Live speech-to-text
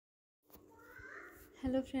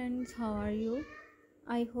Hello friends, how are you?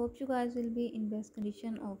 I hope you guys will be in best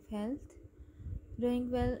condition of health, doing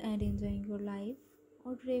well and enjoying your life.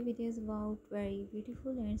 Our today video is about very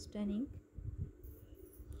beautiful and stunning,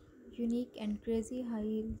 unique and crazy high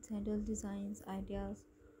heel sandal designs ideas.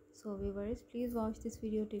 So viewers, please watch this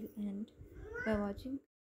video till end. By watching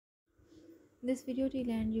this video till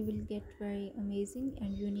end, you will get very amazing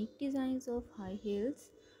and unique designs of high heels.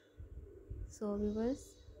 So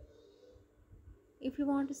viewers, if you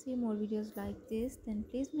want to see more videos like this, then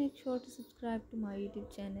please make sure to subscribe to my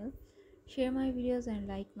YouTube channel, share my videos and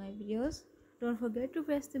like my videos. Don't forget to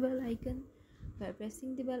press the bell icon. By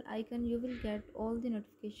pressing the bell icon, you will get all the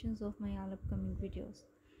notifications of my all upcoming videos.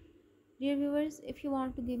 Dear viewers, if you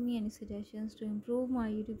want to give me any suggestions to improve my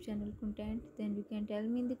YouTube channel content, then you can tell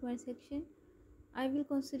me in the comment section. I will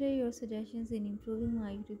consider your suggestions in improving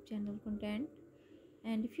my YouTube channel content.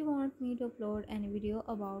 And if you want me to upload any video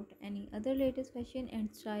about any other latest fashion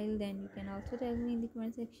and style, then you can also tell me in the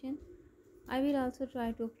comment section. I will also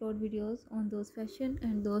try to upload videos on those fashion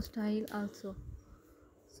and those style also.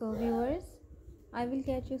 So viewers, I will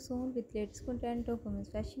catch you soon with latest content of women's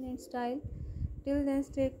fashion and style. Till then,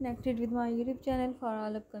 stay connected with my YouTube channel for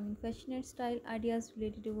all upcoming fashion and style ideas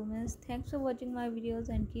related to women's. Thanks for watching my videos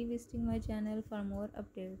and keep visiting my channel for more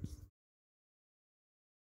updates.